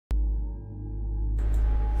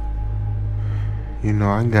You know,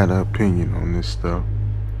 I got an opinion on this stuff,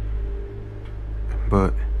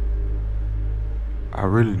 but I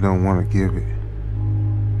really don't want to give it.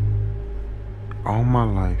 All my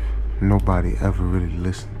life, nobody ever really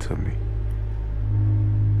listened to me.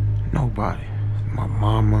 Nobody. My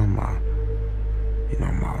mama, my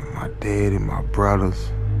daddy, my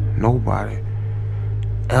brothers, nobody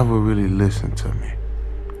ever really listened to me.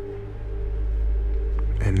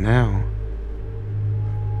 And now,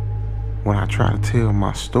 when I try to tell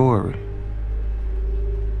my story,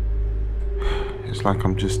 it's like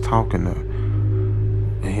I'm just talking to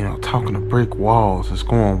brick walls. It's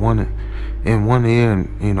going in one ear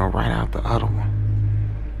and, right out the other one.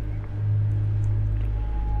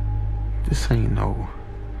 This ain't no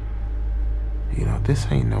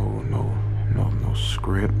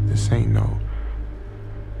script. This ain't no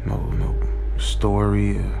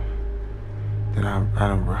story that I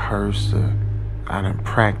done rehearsed or I done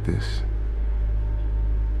practiced.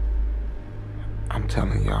 I'm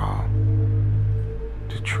telling y'all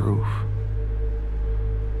the truth.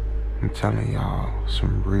 I'm telling y'all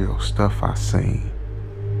some real stuff I seen.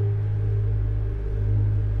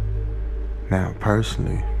 Now,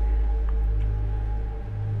 personally,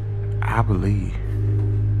 I believe,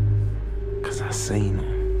 'cause I seen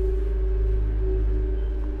them.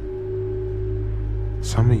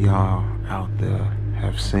 Some of y'all out there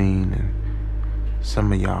have seen, and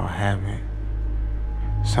some of y'all haven't.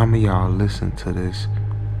 Some of y'all listen to these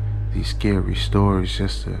scary stories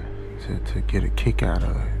just to get a kick out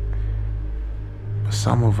of it. But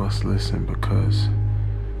some of us listen because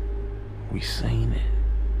we seen it.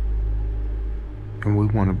 And we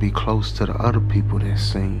want to be close to the other people that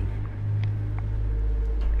seen.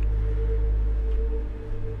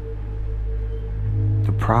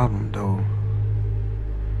 The problem though,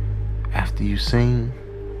 after you seen,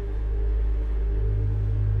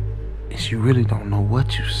 is you really don't know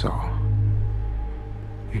what you saw.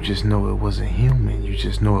 You just know it wasn't human. You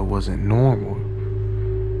just know it wasn't normal.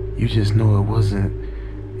 You just know it wasn't,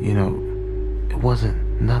 it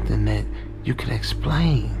wasn't nothing that you could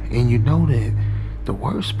explain. And you know that the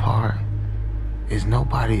worst part is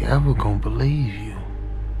nobody ever gonna believe you.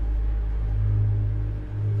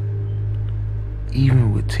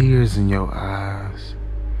 Even with tears in your eyes,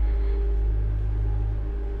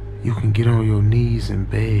 you can get on your knees and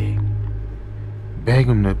beg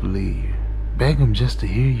them to believe you. Beg them just to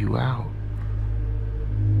hear you out.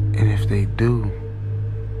 And if they do,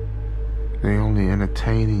 they only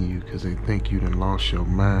entertaining you because they think you done lost your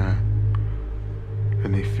mind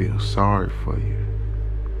and they feel sorry for you.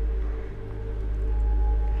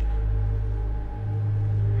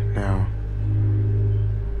 Now,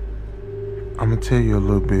 I'm gonna tell you a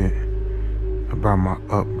little bit about my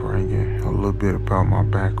upbringing, a little bit about my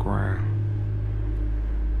background.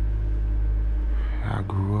 I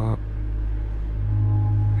grew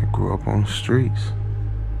up on the streets.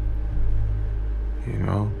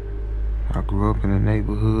 I grew up in the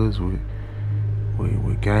neighborhoods with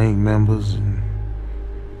gang members and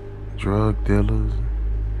drug dealers,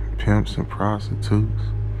 and pimps and prostitutes.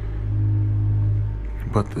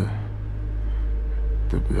 But the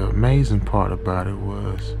amazing part about it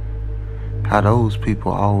was how those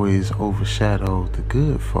people always overshadowed the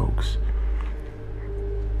good folks.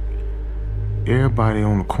 Everybody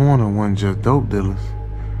on the corner wasn't just dope dealers.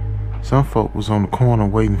 Some folk was on the corner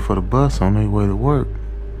waiting for the bus on their way to work.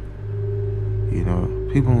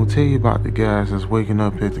 People will tell you about the guys that's waking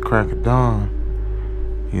up at the crack of dawn,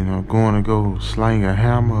 going to go slang a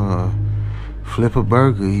hammer or flip a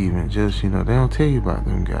burger even. Just, they don't tell you about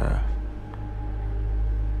them guys.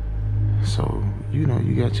 So, you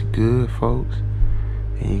got your good folks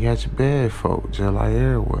and you got your bad folk, just like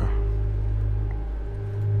everywhere.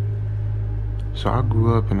 So I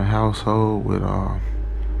grew up in a household with, my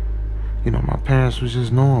parents was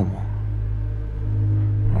just normal.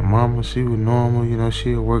 My mama, she was normal,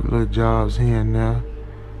 she'd work little jobs here and there.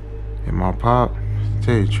 And my pop, to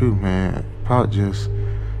tell you the truth, man, Pop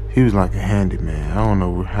he was like a handyman. I don't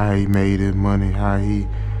know how he made his money, how he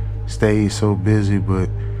stayed so busy, but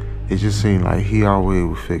it just seemed like he always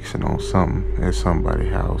was fixing on something at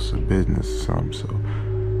somebody's house, a business or something.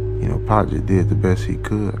 So, Pop just did the best he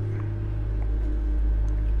could.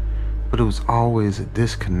 But it was always a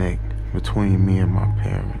disconnect between me and my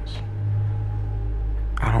parents.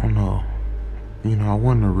 I don't know. I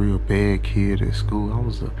wasn't a real bad kid at school. I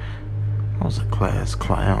was a class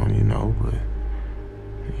clown, but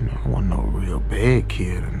I wasn't no real bad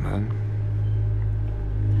kid or nothing.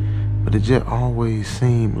 But it just always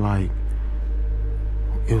seemed like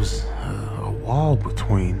it was a wall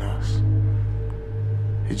between us.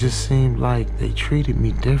 It just seemed like they treated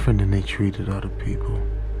me different than they treated other people.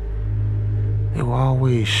 They were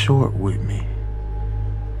always short with me.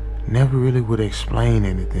 Never really would explain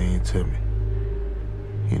anything to me.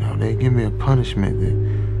 You know, they give me a punishment that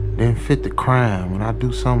didn't fit the crime. When I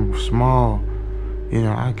do something small, you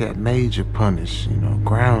know, I got major punished, you know,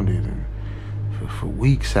 grounded and for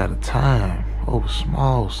weeks at a time over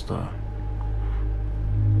small stuff.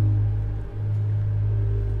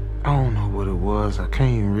 I don't know what it was. I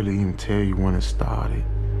can't really even tell you when it started.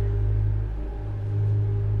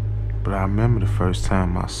 But I remember the first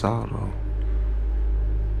time I saw though.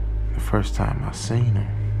 The first time I seen him.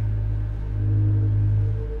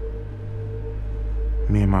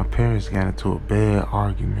 Me and my parents got into a bad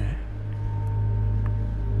argument.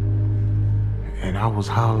 And I was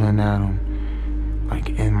hollering at him, like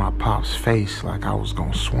in my pop's face, like I was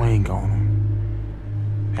gonna swing on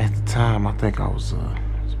him. At the time, I think I was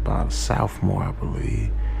about a sophomore, I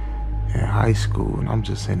believe, in high school, and I'm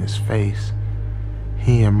just in his face.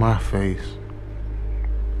 He in my face.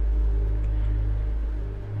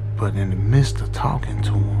 But in the midst of talking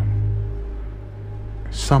to him,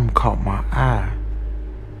 something caught my eye.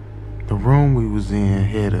 The room we was in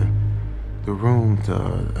had a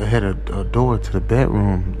door to the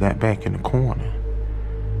bedroom that back in the corner.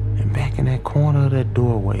 And back in that corner of that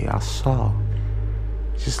doorway, I saw,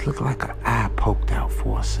 it just looked like an eye poked out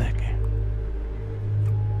for a second.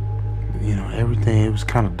 You know, everything, it was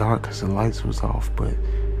kind of dark because the lights was off, but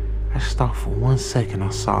I just thought for 1 second I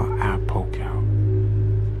saw an eye poke out.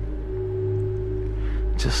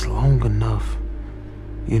 Just long enough,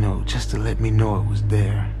 you know, just to let me know it was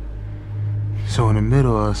there. So in the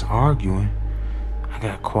middle of us arguing, I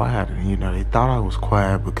got quiet, and you know, they thought I was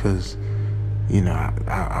quiet because, you know,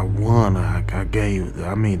 I won,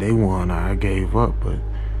 they won, I gave up, but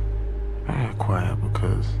I got quiet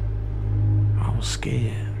because I was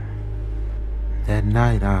scared. That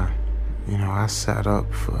night, I sat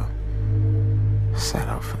up for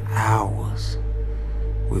hours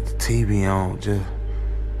with the TV on, just,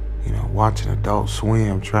 you know, watching Adult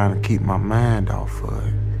Swim, trying to keep my mind off of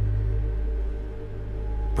it.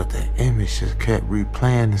 But the image just kept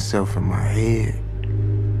replaying itself in my head.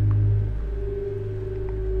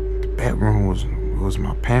 The bedroom was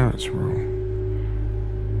my parents' room.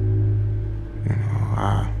 You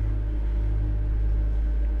know,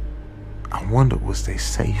 I wondered, was they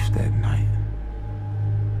safe that night?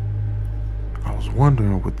 I was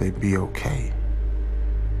wondering, would they be okay?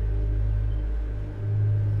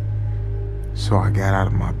 So I got out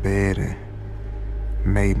of my bed and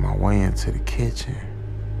made my way into the kitchen.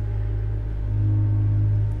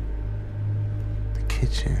 The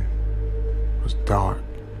kitchen was dark.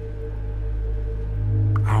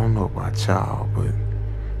 I don't know about y'all, but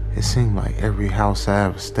it seemed like every house I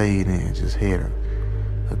ever stayed in just had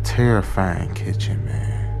a terrifying kitchen,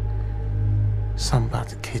 man. Something about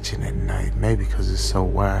the kitchen at night, maybe because it's so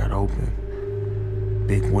wide open,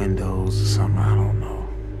 big windows or something, I don't know.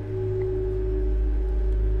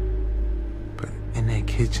 But in that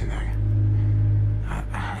kitchen, I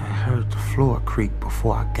heard the floor creak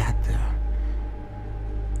before I got there.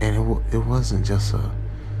 And it wasn't just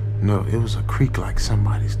it was a creak like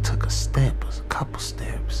somebody took a step, a couple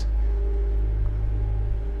steps.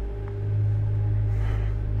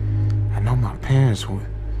 I know my parents would,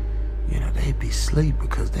 you know, they'd be asleep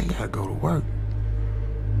because they gotta go to work.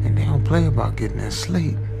 And they don't play about getting that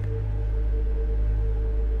sleep.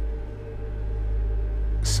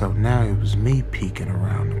 So now it was me peeking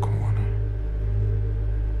around the corner.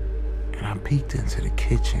 And I peeked into the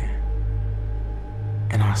kitchen.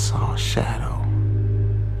 And I saw a shadow.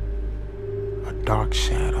 A dark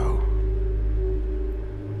shadow.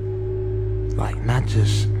 Like not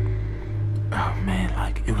just, oh man,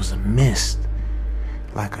 like it was a mist.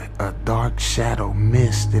 Like a dark shadow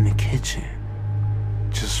mist in the kitchen.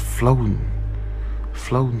 Just floating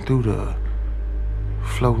through the,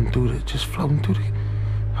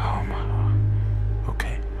 oh my Lord.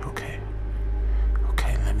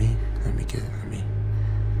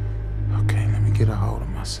 Okay, let me get a hold of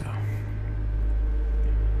myself.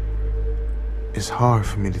 It's hard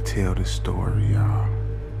for me to tell this story, y'all.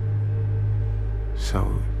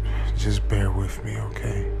 So just bear with me,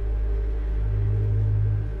 okay?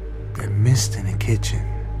 That mist in the kitchen,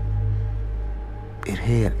 it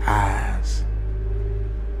had eyes.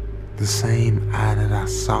 The same eye that I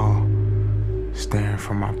saw staring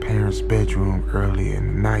from my parents' bedroom early in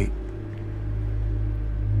the night.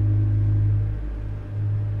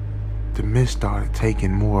 The mist started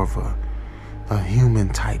taking more of a human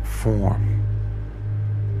type form.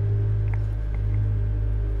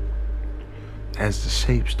 As the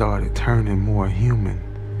shape started turning more human,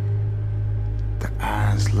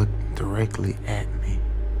 eyes looked directly at me.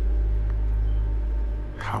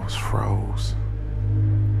 I was froze.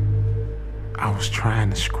 I was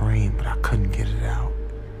trying to scream, but I couldn't get it out.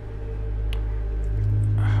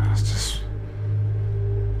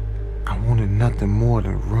 I wanted nothing more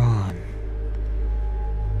than run.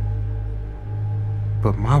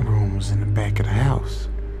 But my room was in the back of the house,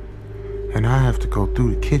 and I have to go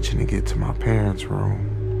through the kitchen to get to my parents'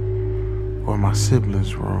 room or my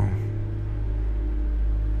siblings' room.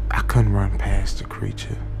 I couldn't run past the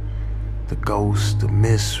creature, the ghost, the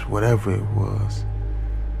mist, whatever it was.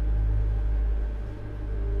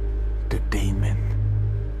 The demon.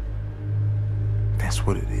 That's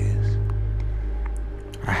what it is.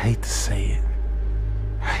 I hate to say it.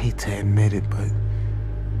 I hate to admit it, but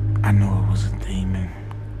I know it was a demon.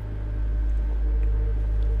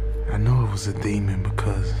 I know it was a demon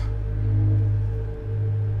because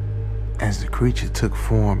as the creature took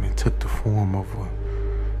form, it took the form of a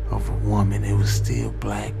woman. It was still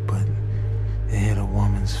black, but it had a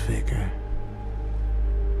woman's figure.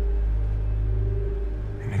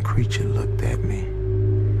 And the creature looked at me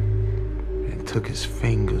and took his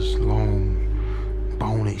fingers, long,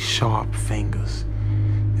 bony, sharp fingers,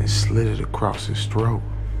 and slid it across his throat.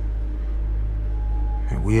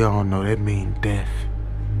 And we all know that mean death.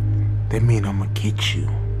 That mean I'ma get you.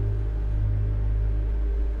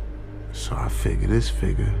 So I figure this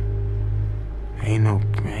figure ain't no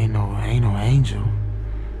angel.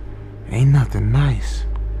 Ain't nothing nice.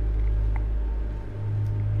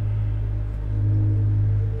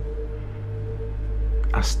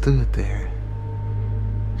 I stood there,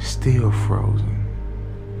 still frozen.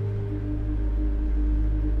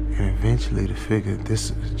 And eventually the figure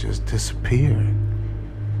just disappeared.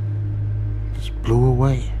 Just blew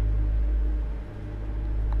away.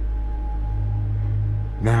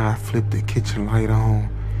 Now I flipped the kitchen light on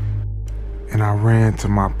and I ran to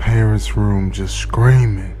my parents' room just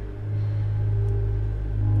screaming.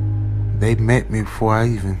 They met me before I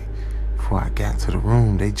got to the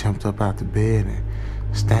room. They jumped up out the bed and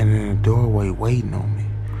standing in the doorway waiting on me.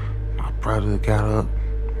 My brother got up,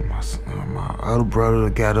 my other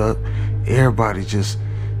brother got up. Everybody just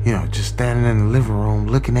standing in the living room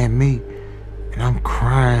looking at me, and I'm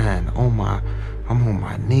crying I'm on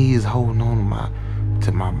my knees holding on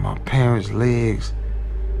to my parents' legs,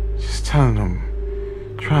 just trying to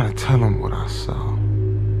tell them what I saw.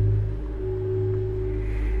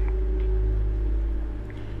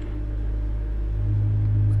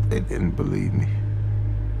 But they didn't believe me.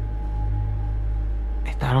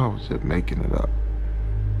 They thought I was just making it up.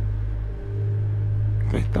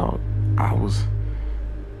 They thought I was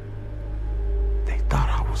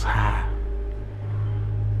high.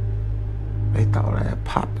 They thought I had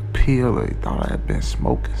popped a pill, or they thought I had been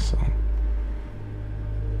smoking something.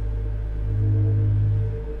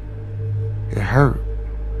 It hurt.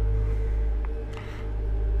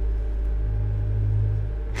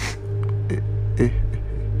 It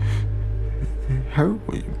hurt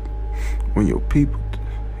when your people,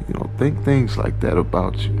 think things like that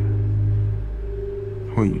about you.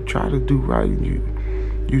 When you try to do right, you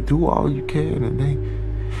do all you can, and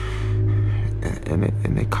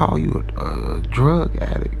they call you a drug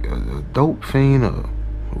addict, a dope fiend, a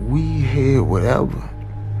weed head, whatever.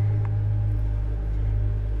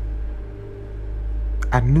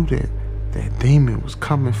 I knew that demon was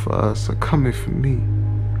coming for us, or coming for me.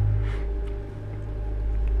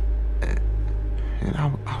 And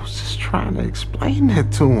I was just trying to explain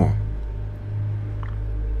that to him.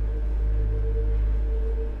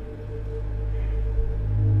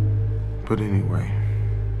 But anyway,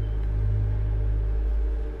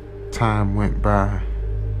 time went by,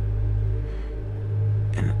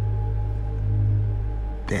 and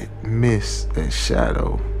that mist, that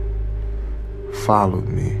shadow, followed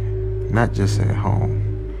me, not just at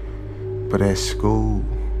home, but at school.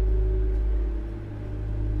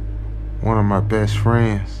 One of my best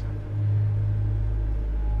friends,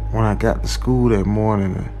 when I got to school that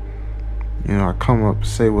morning, I come up to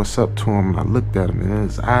say what's up to him, and I looked at him, and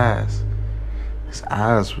his eyes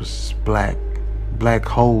was just black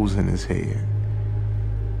holes in his head.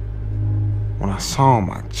 When I saw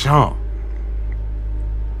him, I jumped.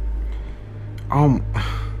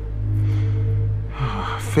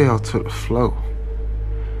 I fell to the floor.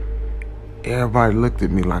 Everybody looked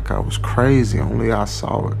at me like I was crazy, only I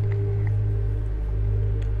saw it.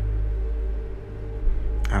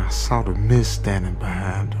 And I saw the mist standing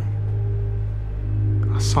behind him.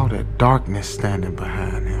 I saw that darkness standing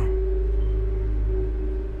behind him.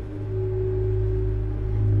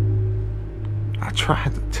 I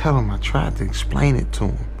tried to tell him, I tried to explain it to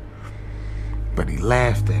him, but he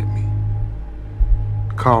laughed at me.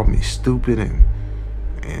 called me stupid and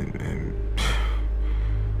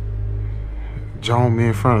joined me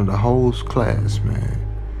in front of the whole class, man.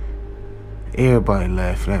 Everybody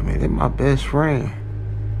laughing at me. They're my best friend.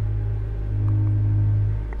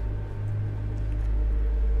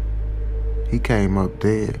 He came up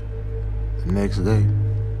dead the next day.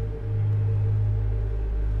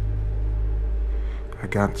 I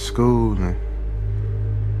got to school and,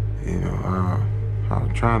 I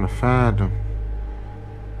was trying to find him.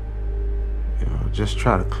 Just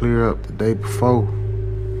try to clear up the day before.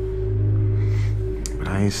 But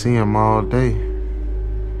I ain't seen him all day.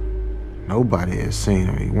 Nobody had seen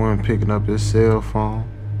him. He wasn't picking up his cell phone.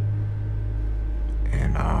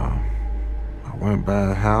 And I went by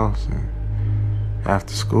the house, and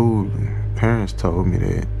after school, the parents told me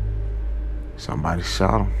that somebody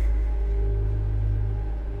shot him.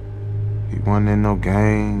 He wasn't in no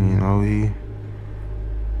gang, he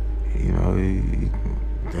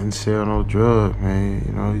didn't sell no drug, man.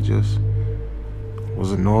 He just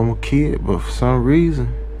was a normal kid, but for some reason,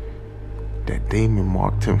 that demon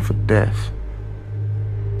marked him for death.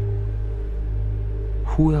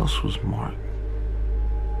 Who else was marked?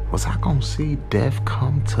 Was I gonna see death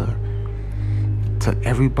come to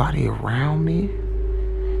everybody around me?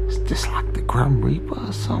 Is this like the Grim Reaper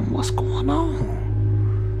or something? What's going on?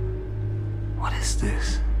 What is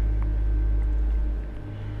this?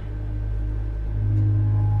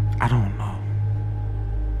 I don't know.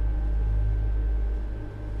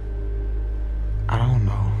 I don't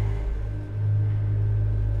know.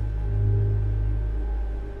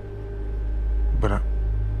 But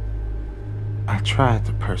I tried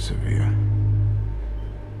to persevere.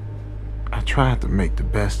 I tried to make the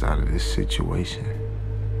best out of this situation.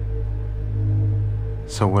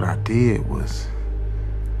 So what I did was,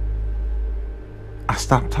 I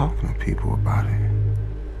stopped talking to people about it.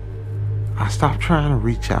 I stopped trying to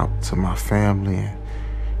reach out to my family and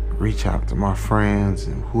reach out to my friends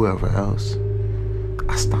and whoever else.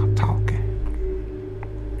 I stopped talking.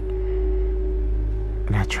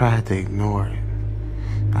 And I tried to ignore it.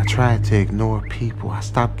 I tried to ignore people. I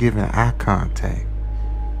stopped giving eye contact.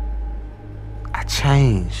 I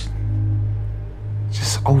changed.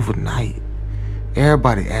 Just overnight.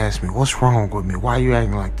 Everybody asked me, what's wrong with me? Why are you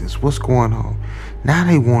acting like this? What's going on? Now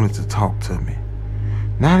they wanted to talk to me.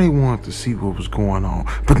 Now they wanted to see what was going on.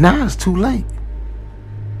 But now it's too late.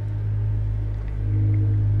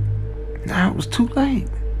 Now it was too late.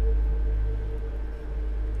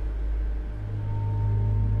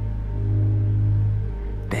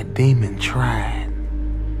 That demon tried.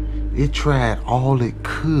 It tried all it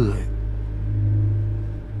could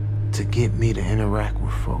to get me to interact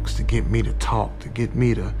with folks, to get me to talk, to get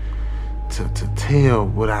me to tell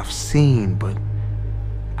what I've seen, but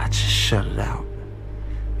I just shut it out.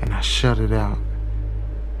 And I shut it out.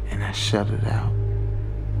 And I shut it out.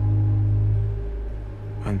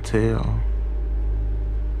 Until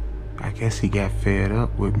I guess he got fed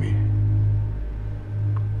up with me.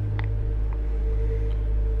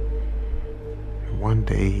 And one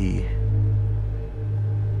day he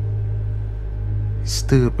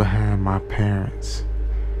stood behind my parents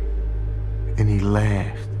and he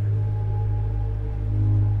laughed.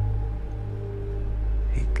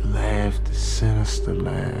 He laughed a sinister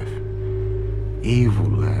laugh, evil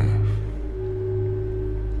laugh.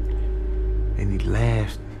 And he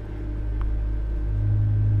laughed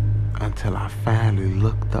until I finally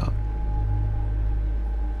looked up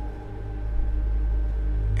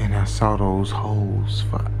and I saw those holes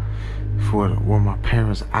for where my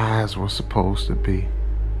parents' eyes were supposed to be.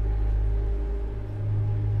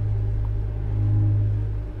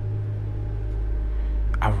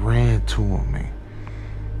 I ran to him, man.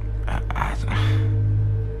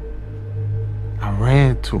 I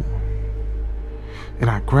ran to him and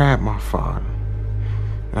I grabbed my father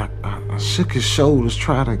and I shook his shoulders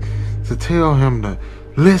trying to tell him to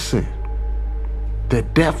listen,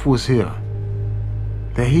 that death was here,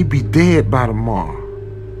 that he'd be dead by tomorrow.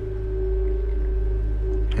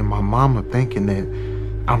 And my mama, thinking that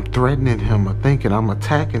I'm threatening him or thinking I'm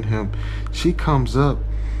attacking him, she comes up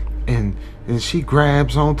and she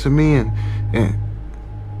grabs onto me and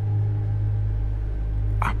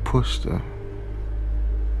I pushed her.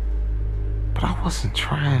 But I wasn't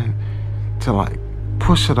trying to like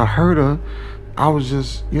push her to hurt her. I was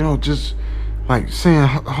just, just like saying,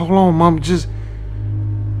 hold on, mama, just,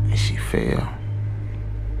 and she fell.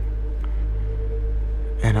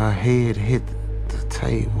 And her head hit the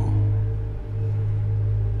table.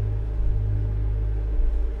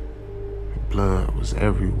 Blood was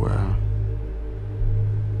everywhere.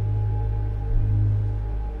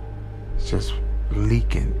 Just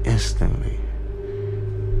leaking instantly.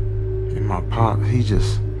 my pop, he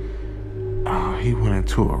went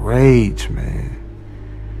into a rage, man.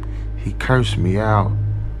 He cursed me out.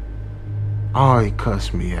 Oh, he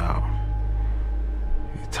cussed me out.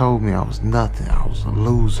 He told me I was nothing. I was a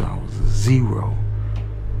loser. I was a zero.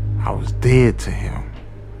 I was dead to him.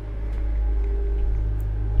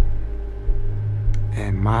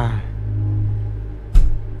 And my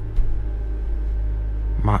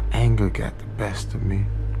anger got the best of me.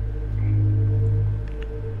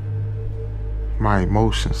 My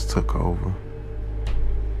emotions took over.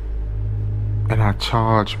 And I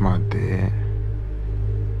charged my dad.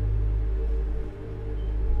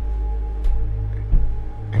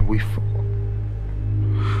 And we fought.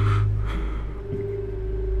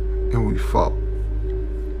 And we fought.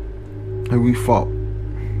 And we fought.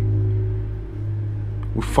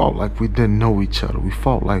 We fought like we didn't know each other. We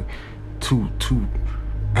fought like two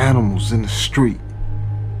animals in the street.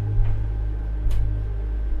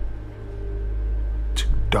 Two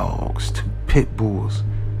dogs, two pit bulls.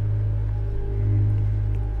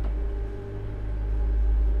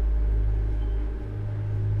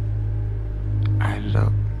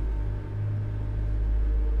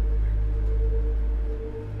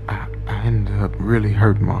 I ended up really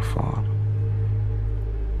hurting my father.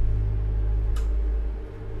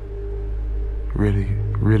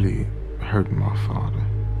 Really hurting my father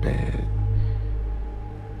bad.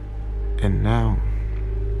 And now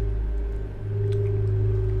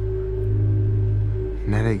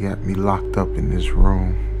they got me locked up in this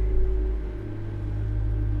room.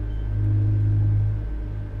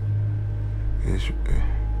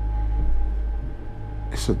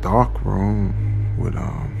 It's a dark room with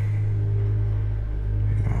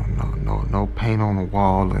no paint on the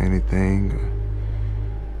wall or anything.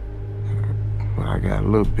 But I got a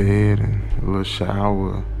little bed and a little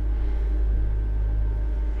shower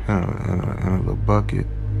and a little bucket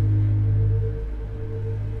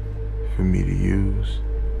for me to use.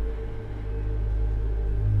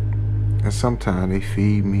 And sometimes they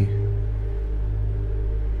feed me.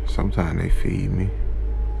 Sometimes they feed me.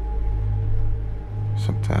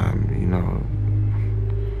 Sometimes,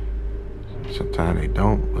 sometimes they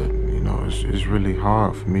don't, but it's really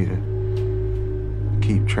hard for me to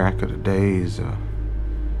keep track of the days,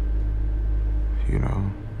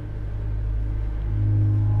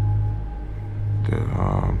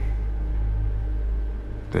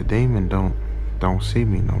 the demon don't see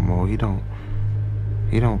me no more. He don't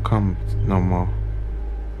come no more.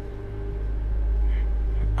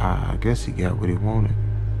 I guess he got what he wanted.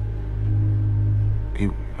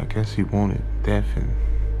 I guess he wanted death,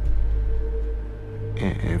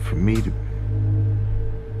 and for me to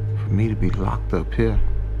be locked up here.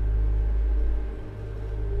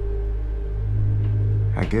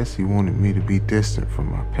 I guess he wanted me to be distant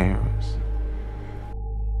from my parents.